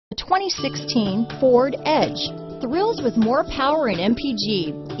2016 Ford Edge. Thrills with more power and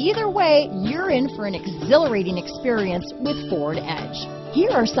MPG. Either way, you're in for an exhilarating experience with Ford Edge.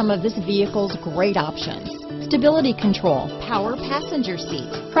 Here are some of this vehicle's great options: stability control, power passenger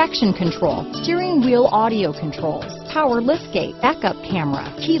seat, traction control, steering wheel audio controls, power liftgate, backup camera,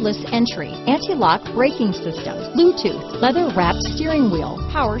 keyless entry, anti-lock braking system, Bluetooth, leather-wrapped steering wheel,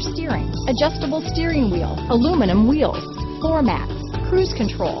 power steering, adjustable steering wheel, aluminum wheels, floor mats, cruise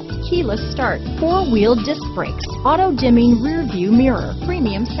control, keyless start, four-wheel disc brakes, auto-dimming rear view mirror,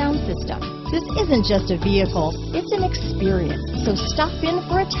 premium sound system. This isn't just a vehicle, it's an experience. So stop in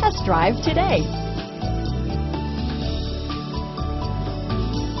for a test drive today.